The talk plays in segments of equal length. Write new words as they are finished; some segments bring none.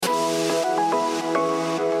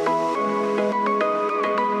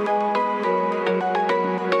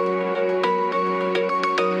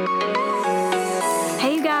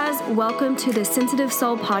welcome to the Sensitive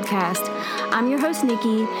Soul Podcast. I'm your host,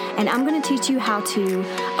 Nikki, and I'm going to teach you how to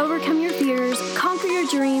overcome your fears, conquer your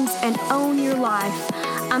dreams, and own your life.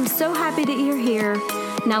 I'm so happy that you're here.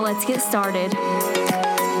 Now let's get started.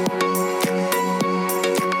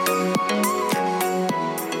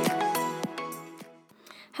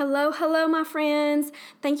 Hello, my friends.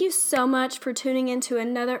 Thank you so much for tuning into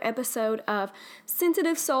another episode of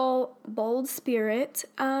Sensitive Soul, Bold Spirit.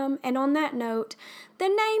 And on that note, the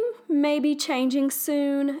name may be changing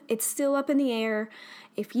soon. It's still up in the air.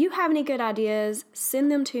 If you have any good ideas, send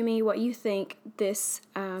them to me, what you think this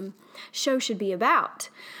show should be about.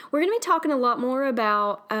 We're going to be talking a lot more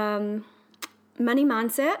about money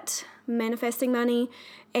mindset, manifesting money,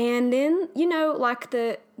 and then, like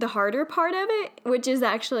the harder part of it, which is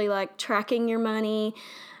actually like tracking your money,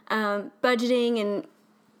 budgeting, and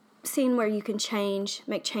seeing where you can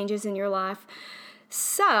make changes in your life.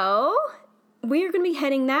 So we are going to be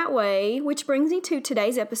heading that way, which brings me to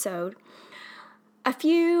today's episode. A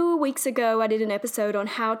few weeks ago, I did an episode on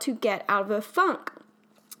how to get out of a funk.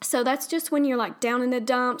 So that's just when you're like down in the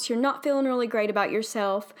dumps, you're not feeling really great about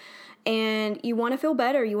yourself, and you want to feel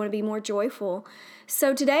better, you want to be more joyful.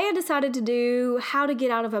 So today I decided to do how to get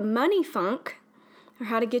out of a money funk, or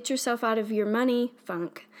how to get yourself out of your money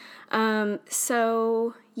funk.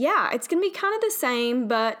 So yeah, it's going to be kind of the same,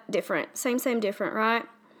 but different. Same, different, right?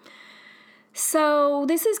 So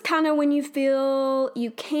this is kind of when you feel you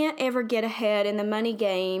can't ever get ahead in the money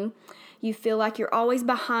game. You feel like you're always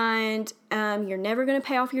behind, you're never going to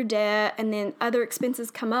pay off your debt, and then other expenses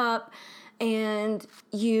come up, and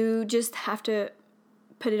you just have to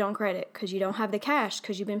put it on credit because you don't have the cash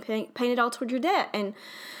because you've been paying it all toward your debt, and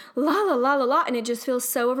and it just feels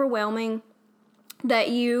so overwhelming that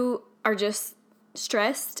you are just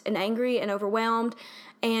stressed and angry and overwhelmed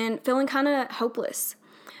and feeling kind of hopeless.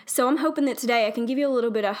 So I'm hoping that today I can give you a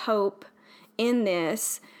little bit of hope in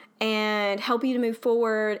this and help you to move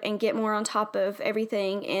forward and get more on top of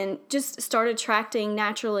everything and just start attracting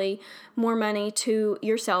naturally more money to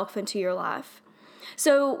yourself and to your life.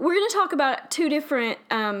 So we're going to talk about two different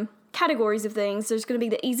categories of things. There's going to be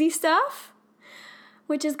the easy stuff,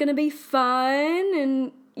 which is going to be fun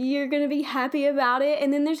and you're going to be happy about it.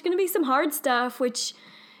 And then there's going to be some hard stuff, which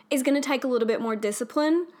is going to take a little bit more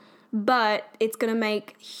discipline, but it's going to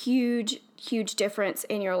make huge difference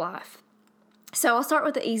in your life. So I'll start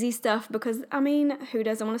with the easy stuff because, who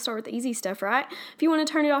doesn't want to start with the easy stuff, right? If you want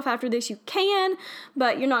to turn it off after this, you can,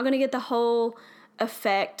 but you're not going to get the whole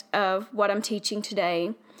effect of what I'm teaching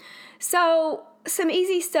today. So some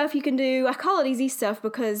easy stuff you can do. I call it easy stuff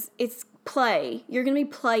because it's play. You're going to be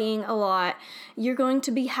playing a lot. You're going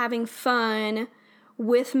to be having fun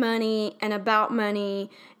with money and about money,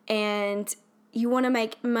 and you want to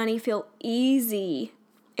make money feel easy.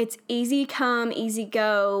 It's easy come, easy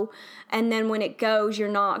go, and then when it goes, you're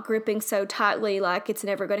not gripping so tightly like it's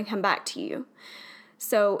never going to come back to you.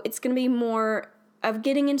 So it's going to be more of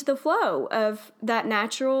getting into the flow of that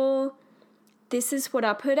natural, this is what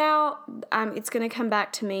I put out, it's going to come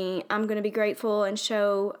back to me. I'm going to be grateful and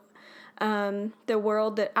show the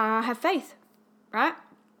world that I have faith, right?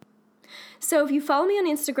 So if you follow me on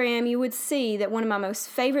Instagram, you would see that one of my most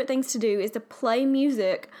favorite things to do is to play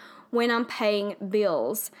music when I'm paying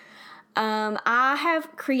bills. I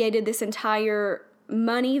have created this entire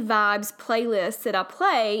money vibes playlist that I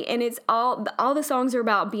play, and it's all the songs are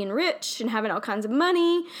about being rich and having all kinds of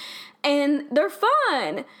money, and they're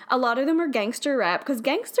fun. A lot of them are gangster rap because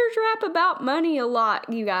gangsters rap about money a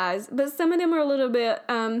lot, you guys, but some of them are a little bit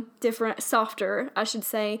different, softer, I should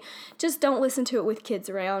say. Just don't listen to it with kids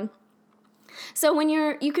around. So when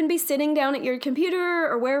you can be sitting down at your computer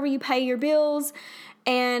or wherever you pay your bills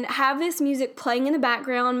and have this music playing in the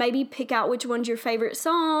background, maybe pick out which one's your favorite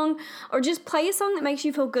song, or just play a song that makes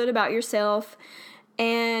you feel good about yourself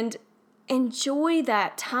and enjoy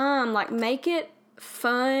that time. Like, make it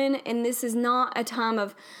fun, and this is not a time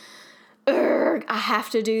of, I have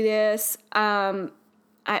to do this.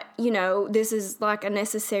 This is like a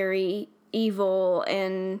necessary evil,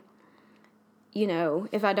 and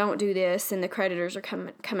if I don't do this, then the creditors are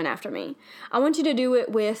coming after me. I want you to do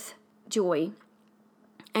it with joy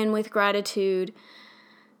and with gratitude.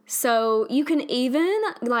 So you can even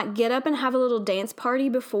get up and have a little dance party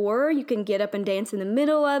before. You can get up and dance in the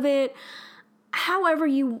middle of it. However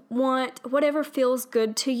you want, whatever feels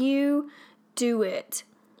good to you, do it.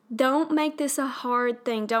 Don't make this a hard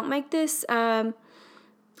thing. Don't make this a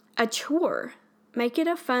chore. Make it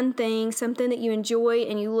a fun thing, something that you enjoy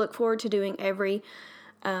and you look forward to doing every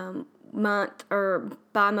month or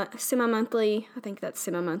semi-monthly. I think that's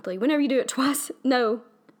semi-monthly. Whenever you do it twice. No.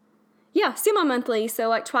 Yeah, semi-monthly.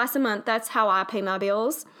 So twice a month. That's how I pay my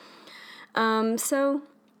bills. So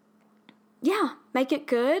yeah, make it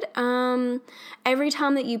good. Every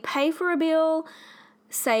time that you pay for a bill,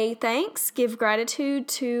 say thanks, give gratitude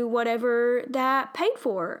to whatever that paid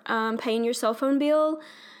for. Paying your cell phone bill,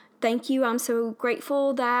 thank you. I'm so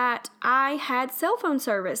grateful that I had cell phone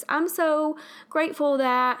service. I'm so grateful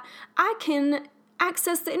that I can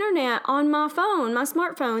access the internet on my phone, my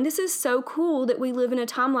smartphone. This is so cool that we live in a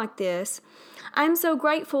time like this. I'm so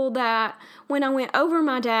grateful that when I went over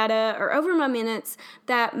my data or over my minutes,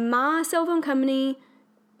 that my cell phone company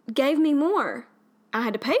gave me more. I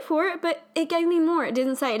had to pay for it, but it gave me more. It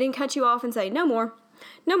didn't cut you off and say, no more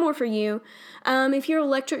for you. If your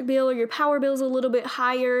electric bill or your power bill is a little bit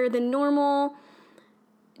higher than normal,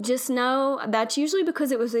 just know that's usually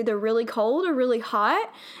because it was either really cold or really hot,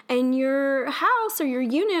 and your house or your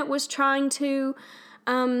unit was trying to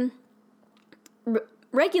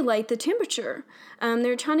regulate the temperature.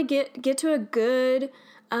 They're trying to get to a good,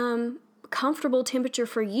 comfortable temperature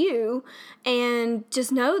for you, and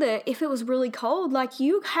just know that if it was really cold, like,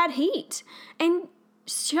 you had heat, and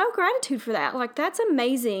show gratitude for that. Like, that's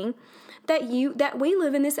amazing that we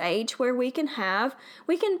live in this age where we can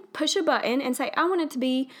push a button and say, I want it to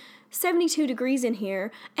be 72 degrees in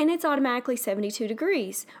here, and it's automatically 72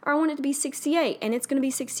 degrees. Or I want it to be 68, and it's going to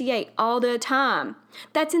be 68 all the time.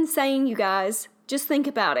 That's insane, you guys. Just think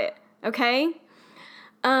about it, okay?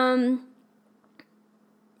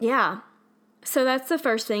 Yeah. So that's the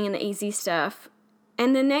first thing in the easy stuff.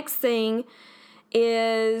 And the next thing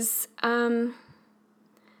is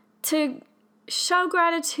to show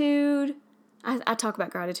gratitude. I talk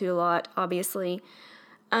about gratitude a lot, obviously,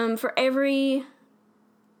 for every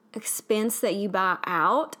expense that you buy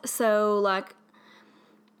out. So, like,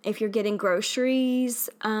 if you're getting groceries,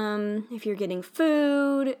 if you're getting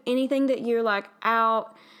food, anything that you're, like,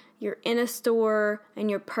 out, you're in a store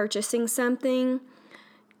and you're purchasing something,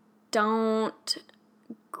 don't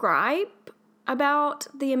gripe about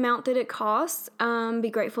the amount that it costs. Be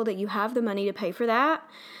grateful that you have the money to pay for that.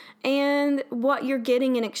 And what you're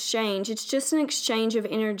getting in exchange, it's just an exchange of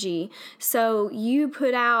energy. So you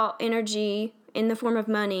put out energy in the form of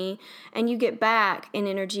money, and you get back in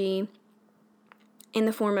energy in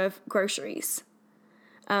the form of groceries.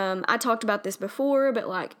 I talked about this before, but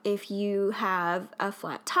like, if you have a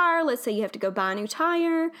flat tire, let's say you have to go buy a new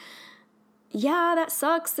tire. Yeah, that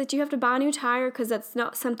sucks that you have to buy a new tire because that's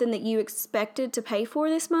not something that you expected to pay for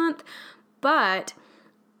this month, but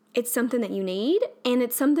it's something that you need, and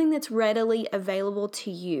it's something that's readily available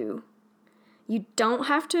to you. You don't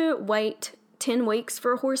have to wait 10 weeks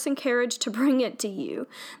for a horse and carriage to bring it to you.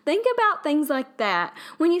 Think about things like that.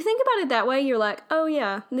 When you think about it that way, you're like, oh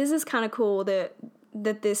yeah, this is kind of cool that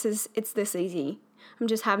it's this easy. I'm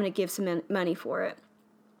just having to give some money for it.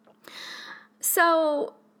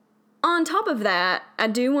 So, on top of that, I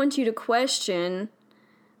do want you to question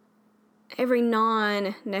every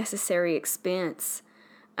non-necessary expense.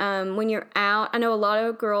 When you're out, I know a lot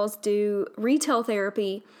of girls do retail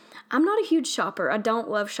therapy. I'm not a huge shopper. I don't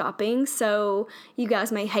love shopping, so you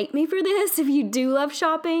guys may hate me for this if you do love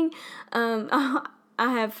shopping. I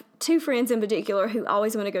have two friends in particular who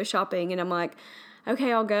always want to go shopping, and I'm like,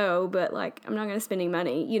 okay, I'll go, but like, I'm not going to spend any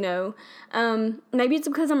money, you know. Maybe it's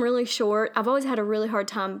because I'm really short. I've always had a really hard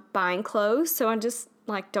time buying clothes, so I just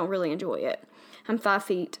like don't really enjoy it. I'm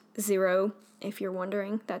 5'0", if you're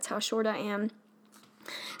wondering. That's how short I am.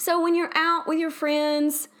 So when you're out with your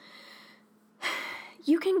friends,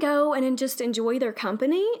 you can go and just enjoy their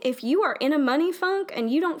company. If you are in a money funk and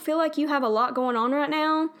you don't feel like you have a lot going on right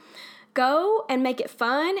now, go and make it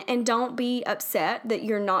fun, and don't be upset that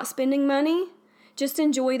you're not spending money. Just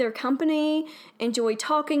enjoy their company, enjoy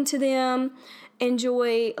talking to them,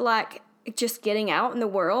 enjoy like just getting out in the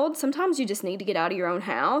world. Sometimes you just need to get out of your own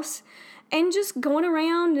house and just going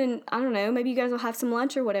around, and I don't know, maybe you guys will have some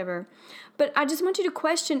lunch or whatever. But I just want you to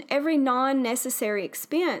question every non-necessary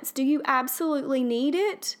expense. Do you absolutely need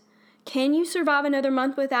it? Can you survive another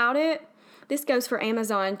month without it? This goes for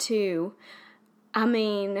Amazon too. I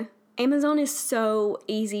mean, Amazon is so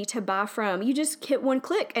easy to buy from. You just hit one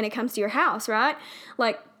click and it comes to your house, right?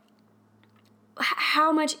 Like,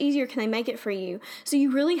 how much easier can they make it for you? So you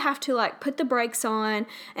really have to like put the brakes on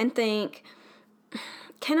and think,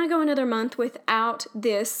 can I go another month without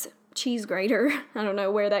this cheese grater? I don't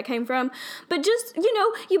know where that came from, but just, you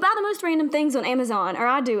know, you buy the most random things on Amazon, or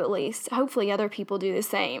I do at least. Hopefully other people do the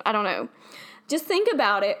same. I don't know. Just think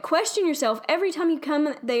about it. Question yourself every time you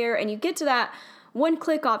come there and you get to that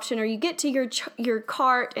one-click option, or you get to your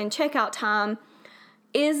cart and checkout time.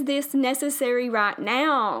 Is this necessary right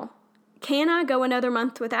now? Can I go another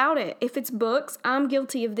month without it? If it's books, I'm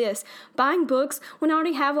guilty of this. Buying books when I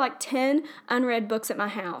already have like 10 unread books at my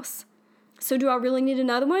house. So do I really need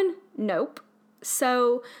another one? Nope.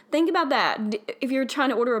 So think about that. If you're trying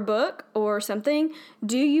to order a book or something,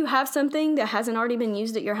 do you have something that hasn't already been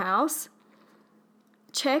used at your house?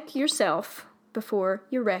 Check yourself before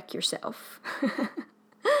you wreck yourself.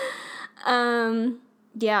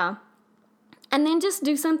 Yeah. And then just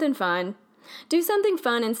do something fun. Do something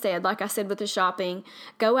fun instead, like I said with the shopping.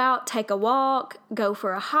 Go out, take a walk, go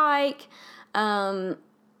for a hike, go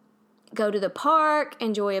to the park,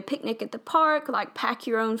 enjoy a picnic at the park, like pack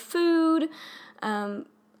your own food. I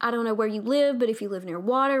don't know where you live, but if you live near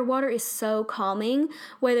water is so calming,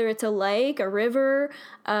 whether it's a lake, a river,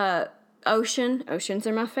 ocean. Oceans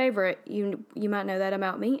are my favorite. You might know that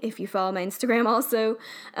about me if you follow my Instagram also.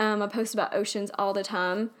 I post about oceans all the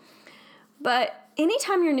time. But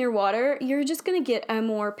anytime you're near water, you're just going to get a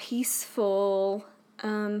more peaceful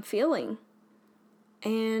feeling.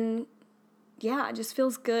 And yeah, it just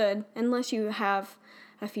feels good, unless you have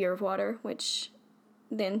a fear of water, which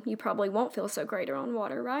then you probably won't feel so great around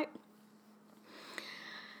water, right?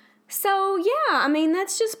 So yeah, I mean,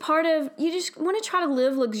 that's just part of, you just want to try to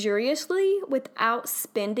live luxuriously without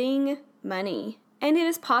spending money. And it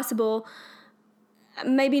is possible,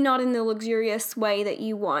 maybe not in the luxurious way that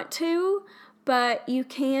you want to, but you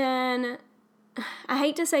can, I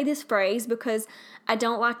hate to say this phrase because I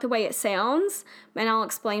don't like the way it sounds, and I'll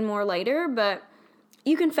explain more later, but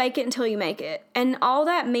you can fake it until you make it. And all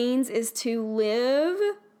that means is to live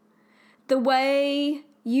the way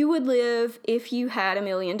you would live if you had $1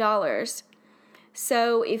 million.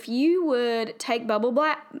 So if you would take bubble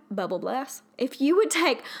baths, if you would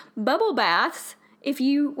take bubble baths, if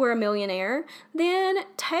you were a millionaire, then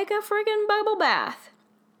take a friggin' bubble bath.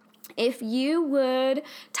 If you would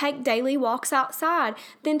take daily walks outside,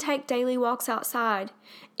 then take daily walks outside.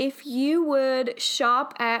 If you would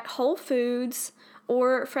shop at Whole Foods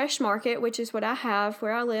or Fresh Market, which is what I have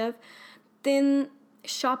where I live, then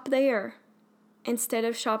shop there instead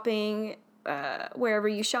of shopping wherever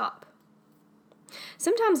you shop.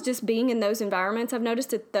 Sometimes just being in those environments, I've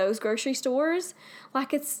noticed at those grocery stores,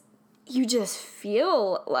 like you just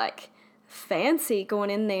feel like fancy going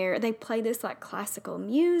in there. They play this like classical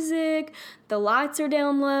music, the lights are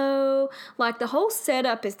down low, like the whole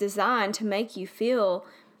setup is designed to make you feel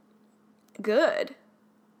good.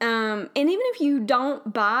 And even if you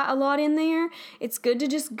don't buy a lot in there, it's good to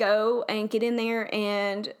just go and get in there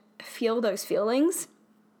and feel those feelings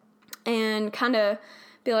and kind of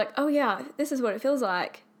be like, oh yeah, this is what it feels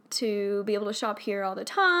like to be able to shop here all the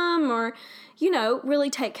time, or, really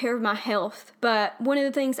take care of my health. But one of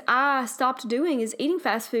the things I stopped doing is eating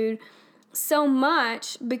fast food so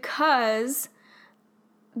much because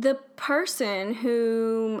the person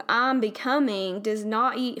whom I'm becoming does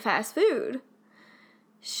not eat fast food.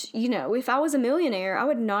 If I was a millionaire, I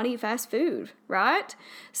would not eat fast food, right?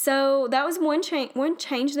 So that was one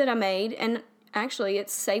change that I made, and actually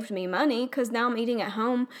it's saved me money because now I'm eating at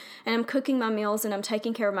home and I'm cooking my meals and I'm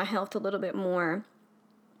taking care of my health a little bit more.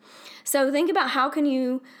 So think about how can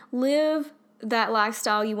you live that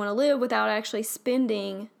lifestyle you want to live without actually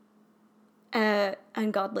spending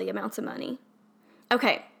ungodly amounts of money.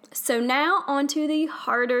 Okay, so now on to the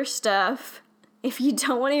harder stuff. If you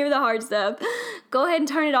don't want to hear the hard stuff, go ahead and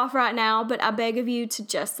turn it off right now, but I beg of you to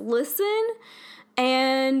just listen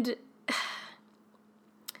and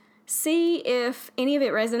see if any of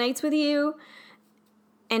it resonates with you.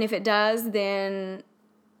 And if it does, then,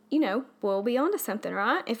 we'll be on to something,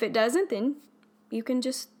 right? If it doesn't, then you can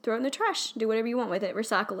just throw it in the trash. Do whatever you want with it.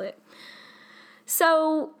 Recycle it.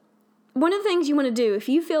 So one of the things you want to do, if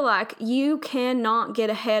you feel like you cannot get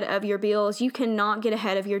ahead of your bills, you cannot get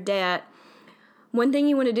ahead of your debt, one thing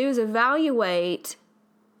you want to do is evaluate,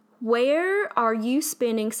 where are you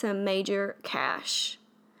spending some major cash?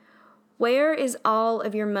 Where is all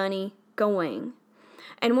of your money going?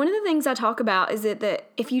 And one of the things I talk about is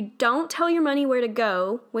that if you don't tell your money where to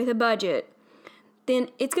go with a budget, then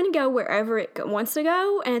it's going to go wherever it wants to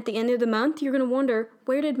go. And at the end of the month, you're going to wonder,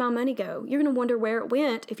 where did my money go? You're going to wonder where it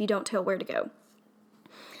went if you don't tell where to go.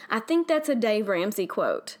 I think that's a Dave Ramsey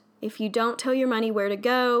quote. If you don't tell your money where to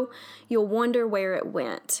go, you'll wonder where it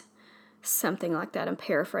went. Something like that, I'm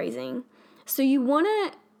paraphrasing. So you want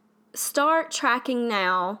to start tracking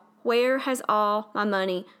now, where has all my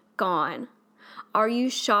money gone? Are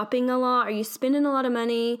you shopping a lot? Are you spending a lot of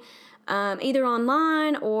money either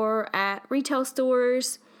online or at retail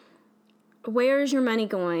stores? Where is your money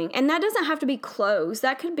going? And that doesn't have to be clothes.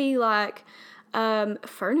 That could be like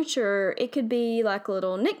furniture. It could be like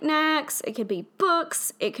little knickknacks. It could be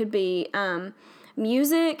books. It could be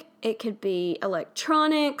music, it could be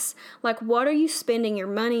electronics. Like, what are you spending your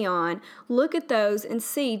money on? Look at those and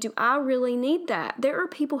see, do I really need that? There are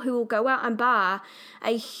people who will go out and buy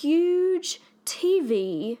a huge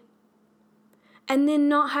TV and then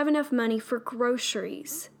not have enough money for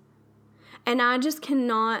groceries. And I just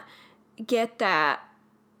cannot get that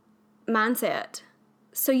mindset.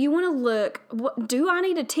 So you want to look, do I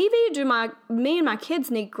need a TV? Do me and my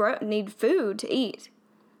kids need food to eat?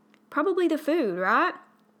 Probably the food, right?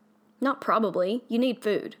 Not probably. You need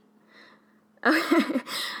food.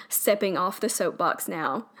 Stepping off the soapbox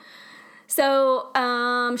now. So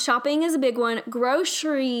shopping is a big one.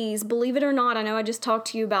 Groceries, believe it or not, I know I just talked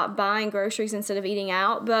to you about buying groceries instead of eating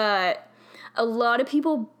out, but a lot of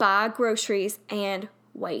people buy groceries and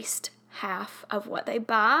waste half of what they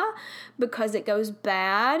buy because it goes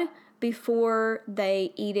bad before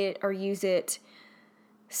they eat it or use it.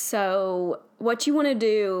 So what you want to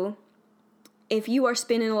do if you are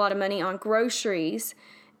spending a lot of money on groceries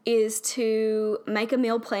is to make a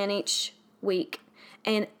meal plan each week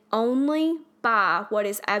and only buy what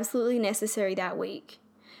is absolutely necessary that week.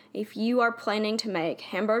 If you are planning to make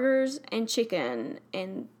hamburgers and chicken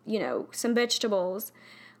and, some vegetables,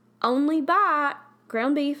 only buy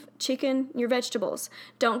ground beef, chicken, your vegetables.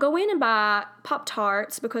 Don't go in and buy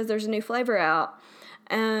Pop-Tarts because there's a new flavor out.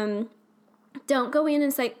 Don't go in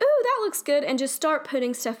and say, ooh, that looks good, and just start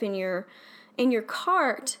putting stuff in your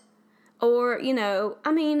cart. Or,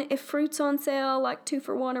 if fruit's on sale, like 2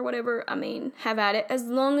 for $1 or whatever, have at it, as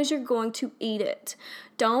long as you're going to eat it.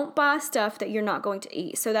 Don't buy stuff that you're not going to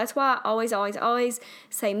eat. So that's why I always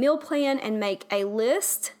say meal plan and make a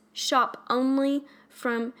list. Shop only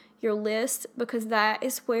from your list, because that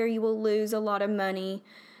is where you will lose a lot of money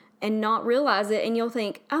and not realize it. And you'll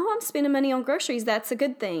think, oh, I'm spending money on groceries. That's a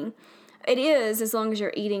good thing. It is, as long as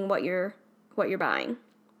you're eating what you're buying.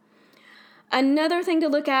 Another thing to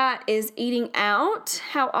look at is eating out.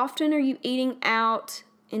 How often are you eating out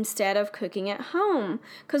instead of cooking at home?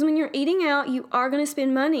 Because when you're eating out, you are going to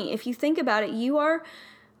spend money. If you think about it, you are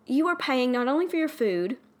paying not only for your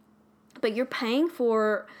food, but you're paying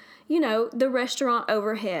for, the restaurant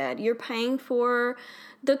overhead. You're paying for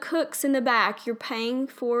the cooks in the back. You're paying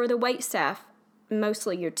for the wait staff.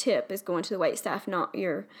 Mostly your tip is going to the wait staff, not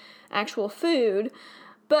your actual food.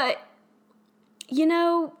 But,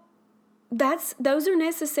 those are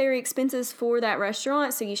necessary expenses for that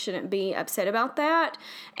restaurant, so you shouldn't be upset about that.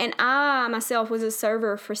 And I myself was a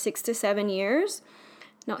server for 6 to 7 years.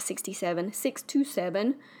 Not 67, 6 to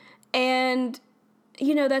 7. And,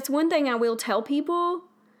 that's one thing I will tell people,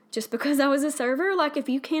 just because I was a server. Like, if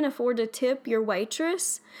you can't afford to tip your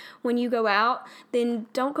waitress when you go out, then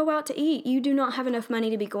don't go out to eat. You do not have enough money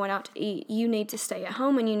to be going out to eat. You need to stay at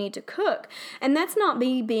home and you need to cook. And that's not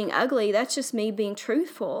me being ugly. That's just me being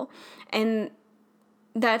truthful. And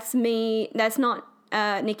that's me. That's not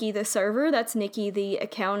Nikki the server. That's Nikki the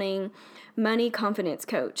accounting money confidence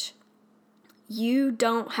coach. You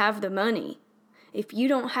don't have the money. If you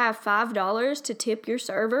don't have $5 to tip your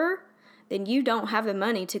server, then you don't have the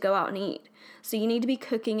money to go out and eat. So you need to be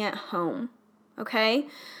cooking at home, okay?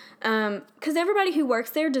 Because everybody who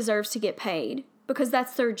works there deserves to get paid, because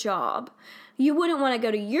that's their job. You wouldn't want to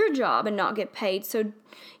go to your job and not get paid, so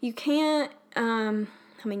you can't,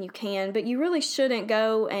 you can, but you really shouldn't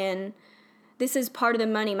go, and this is part of the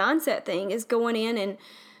money mindset thing, is going in and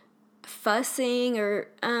fussing or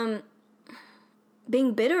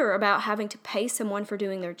being bitter about having to pay someone for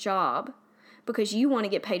doing their job. Because you want to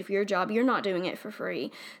get paid for your job, you're not doing it for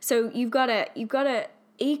free. So you've got to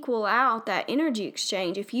equal out that energy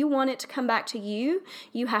exchange. If you want it to come back to you,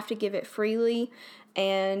 you have to give it freely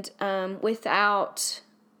and without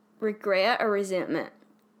regret or resentment.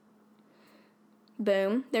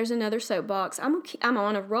 Boom. There's another soapbox. I'm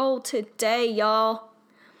on a roll today, y'all.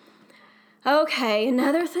 Okay,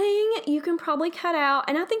 another thing you can probably cut out,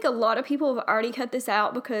 and I think a lot of people have already cut this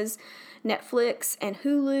out because Netflix and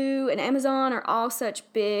Hulu and Amazon are all such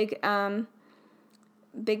big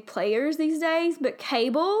players these days. But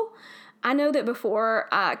cable, I know that before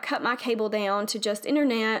I cut my cable down to just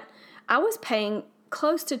internet, I was paying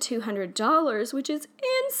close to $200, which is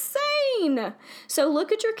insane. So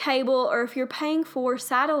look at your cable, or if you're paying for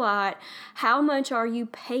satellite, how much are you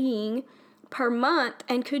paying per month,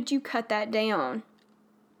 and could you cut that down?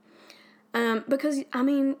 Because,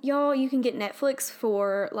 y'all, you can get Netflix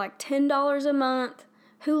for like $10 a month.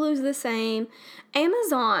 Hulu's the same.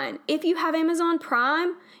 Amazon, if you have Amazon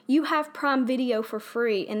Prime, you have Prime Video for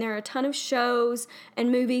free. And there are a ton of shows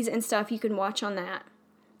and movies and stuff you can watch on that.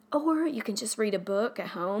 Or you can just read a book at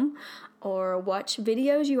home or watch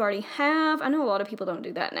videos you already have. I know a lot of people don't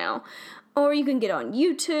do that now. Or you can get on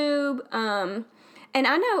YouTube. And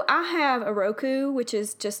I know I have a Roku, which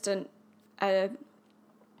is just I don't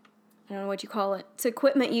know what you call it. It's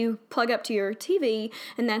equipment you plug up to your TV,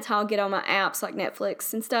 and that's how I'll get all my apps like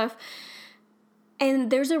Netflix and stuff.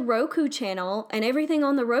 And there's a Roku channel, and everything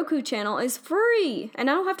on the Roku channel is free,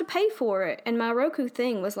 and I don't have to pay for it. And my Roku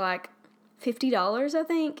thing was like $50, I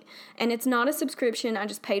think, and it's not a subscription. I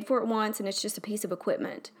just paid for it once, and it's just a piece of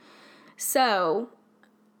equipment. So,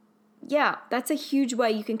 yeah, that's a huge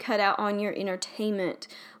way you can cut out on your entertainment.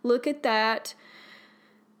 Look at that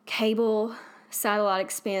cable satellite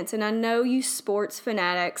expense, and I know you sports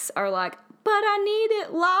fanatics are like, but I need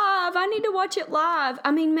it live. I need to watch it live.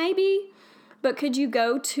 I mean, maybe... But could you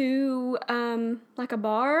go to, like a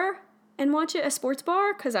bar and watch it, a sports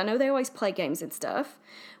bar? Because I know they always play games and stuff,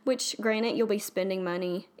 which, granted, you'll be spending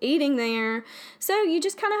money eating there. So you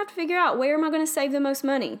just kind of have to figure out, where am I going to save the most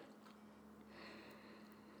money?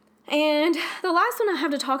 And the last one I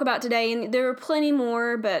have to talk about today, and there are plenty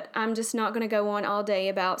more, but I'm just not going to go on all day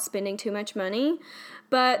about spending too much money,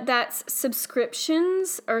 but that's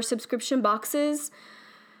subscriptions or subscription boxes.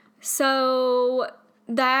 So...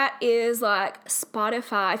 that is like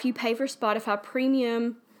Spotify. If you pay for Spotify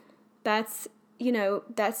Premium, that's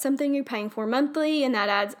something you're paying for monthly, and that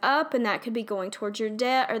adds up, and that could be going towards your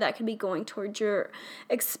debt, or that could be going towards your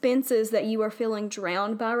expenses that you are feeling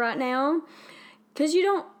drowned by right now. Because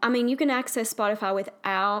you can access Spotify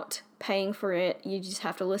without paying for it. You just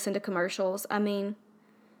have to listen to commercials. I mean,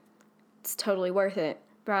 it's totally worth it,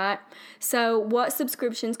 right? So what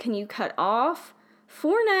subscriptions can you cut off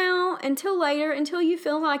for now until later, until you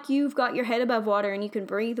feel like you've got your head above water and you can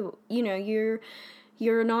breathe,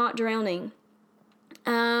 you're not drowning.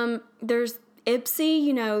 There's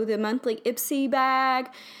Ipsy, the monthly Ipsy bag.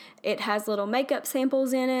 It has little makeup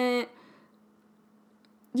samples in it.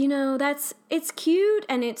 It's cute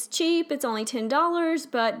and it's cheap. It's only $10,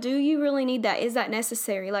 but do you really need that? Is that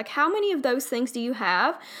necessary? Like, how many of those things do you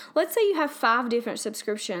have? Let's say you have 5 different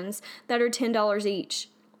subscriptions that are $10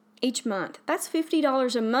 each month. That's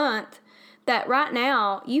 $50 a month that right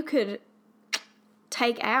now you could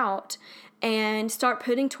take out and start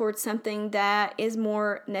putting towards something that is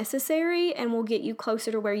more necessary and will get you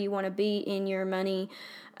closer to where you want to be in your money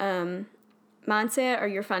mindset or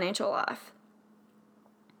your financial life.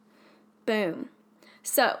 Boom.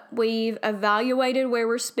 So we've evaluated where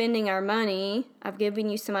we're spending our money. I've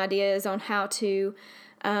given you some ideas on how to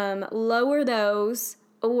lower those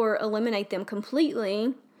or eliminate them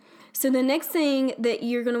completely. So the next thing that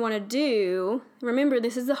you're going to want to do, remember,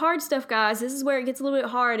 this is the hard stuff, guys. This is where it gets a little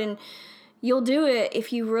bit hard, and you'll do it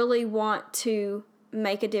if you really want to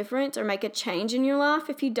make a difference or make a change in your life.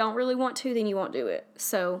 If you don't really want to, then you won't do it.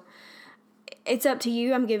 So it's up to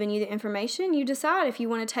you. I'm giving you the information. You decide if you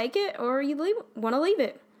want to take it or you want to leave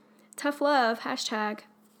it. Tough love,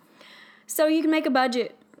 #. So you can make a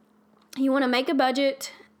budget. You want to make a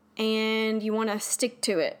budget and you want to stick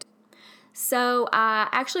to it. So I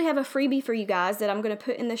actually have a freebie for you guys that I'm going to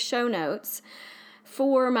put in the show notes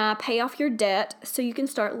for my Pay Off Your Debt So You Can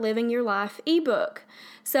Start Living Your Life ebook.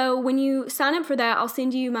 So when you sign up for that, I'll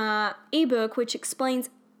send you my ebook, which explains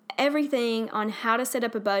everything on how to set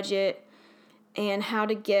up a budget and how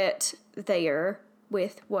to get there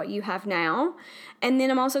with what you have now. And then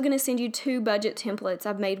I'm also going to send you 2 budget templates.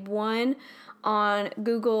 I've made one on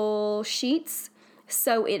Google Sheets.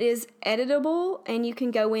 So it is editable, and you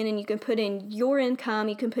can go in and you can put in your income.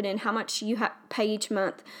 You can put in how much you pay each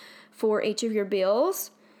month for each of your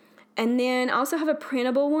bills. And then I also have a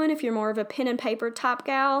printable one if you're more of a pen and paper type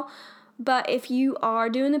gal. But if you are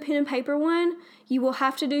doing the pen and paper one, you will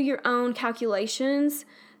have to do your own calculations.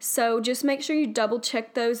 So just make sure you double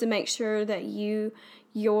check those and make sure that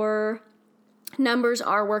your numbers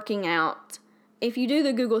are working out. If you do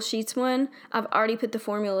the Google Sheets one, I've already put the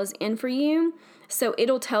formulas in for you. So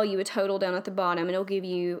it'll tell you a total down at the bottom, and it'll give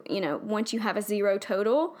you, once you have a 0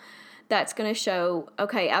 total, that's going to show,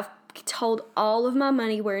 okay, I've told all of my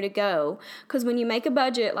money where to go. Because when you make a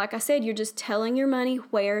budget, like I said, you're just telling your money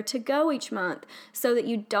where to go each month so that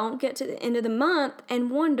you don't get to the end of the month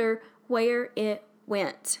and wonder where it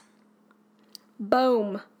went.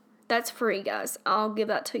 Boom. That's free, guys. I'll give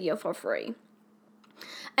that to you for free.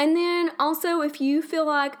 And then also, if you feel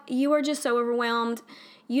like you are just so overwhelmed,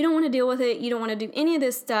 you don't want to deal with it, you don't want to do any of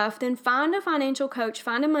this stuff, then find a financial coach,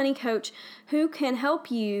 find a money coach who can help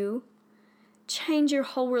you change your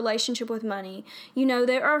whole relationship with money.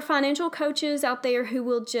 There are financial coaches out there who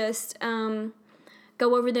will just go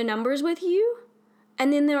over the numbers with you.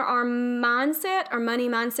 And then there are mindset or money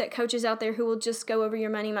mindset coaches out there who will just go over your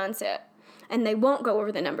money mindset. And they won't go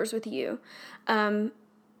over the numbers with you.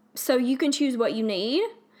 So you can choose what you need.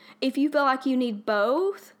 If you feel like you need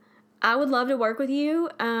both, I would love to work with you.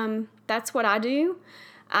 That's what I do.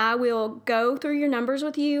 I will go through your numbers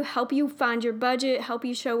with you, help you find your budget, help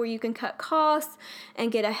you show where you can cut costs and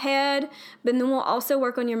get ahead. But then we'll also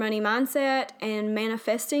work on your money mindset and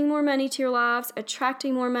manifesting more money to your lives,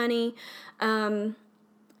 attracting more money, and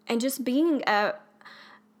just being a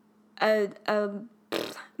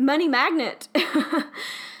money magnet.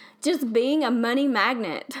 Just being a money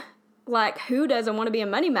magnet. Like, who doesn't want to be a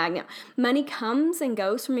money magnet? Money comes and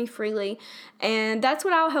goes from me freely, and that's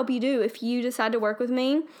what I'll help you do if you decide to work with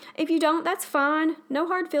me. If you don't, that's fine. No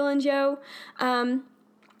hard feelings, yo.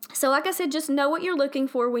 So like I said, just know what you're looking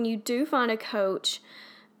for when you do find a coach.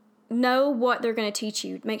 Know what they're going to teach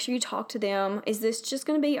you. Make sure you talk to them. Is this just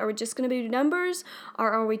going to be, are we just going to do numbers?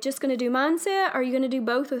 Or are we just going to do mindset? Are you going to do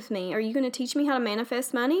both with me? Are you going to teach me how to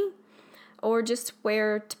manifest money? Or just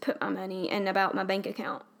where to put my money and about my bank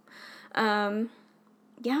account?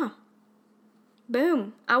 Yeah.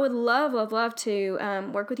 Boom. I would love to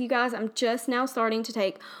work with you guys. I'm just now starting to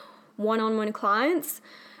take one-on-one clients.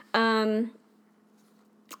 And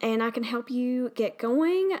I can help you get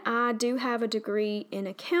going. I do have a degree in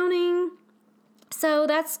accounting. So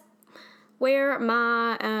that's where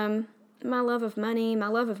my love of money, my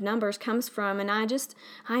love of numbers comes from. And I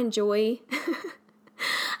enjoy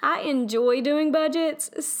I enjoy doing budgets,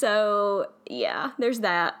 so yeah, there's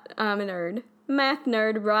that. I'm a nerd. Math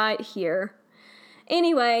nerd right here.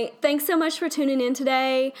 Anyway, thanks so much for tuning in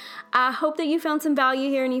today. I hope that you found some value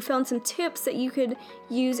here and you found some tips that you could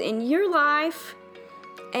use in your life.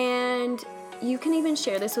 And you can even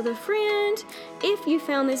share this with a friend. If you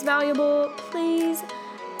found this valuable, please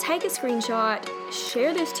take a screenshot,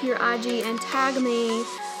 share this to your IG, and tag me.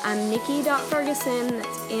 I'm Nikki.Ferguson,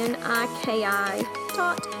 that's NIKI.FERGUSON.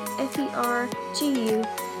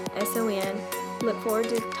 Look forward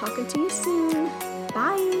to talking to you soon.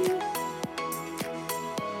 Bye.